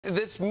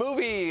This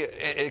movie,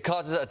 it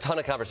causes a ton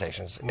of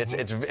conversations.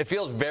 It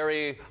feels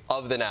very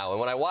of the now. And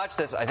when I watched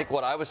this, I think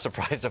what I was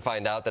surprised to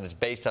find out that it's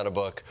based on a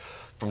book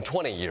from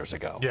 20 years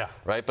ago. Yeah.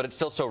 Right? But it's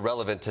still so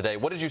relevant today.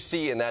 What did you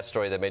see in that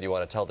story that made you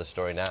want to tell this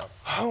story now?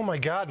 Oh, my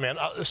God, man.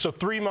 So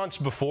 3 months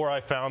before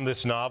I found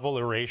this novel,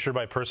 Erasure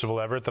by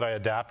Percival Everett, that I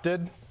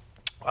adapted,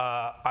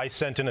 I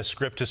sent in a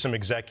script to some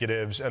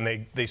executives, and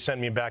they sent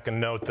me back a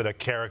note that a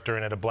character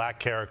in it, a black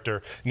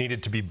character,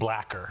 needed to be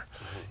blacker.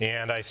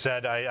 And I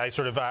said,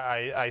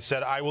 I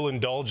said, I will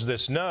indulge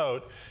this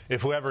note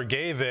if whoever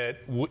gave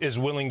it is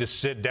willing to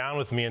sit down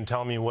with me and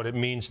tell me what it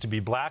means to be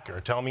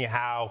blacker. Tell me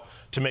how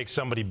to make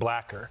somebody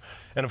blacker.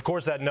 And of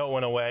course that note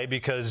went away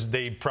because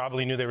they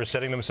probably knew they were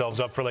setting themselves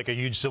up for like a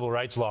huge civil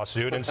rights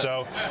lawsuit, and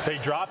so they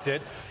dropped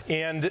it.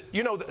 And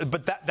you know,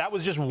 but that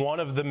was just one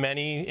of the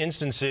many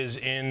instances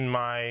in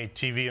my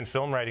TV and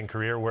film writing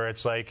career where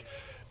it's like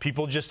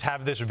people just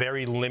have this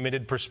very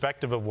limited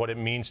perspective of what it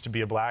means to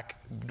be a black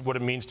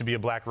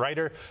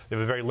writer. They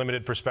have a very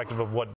limited perspective of what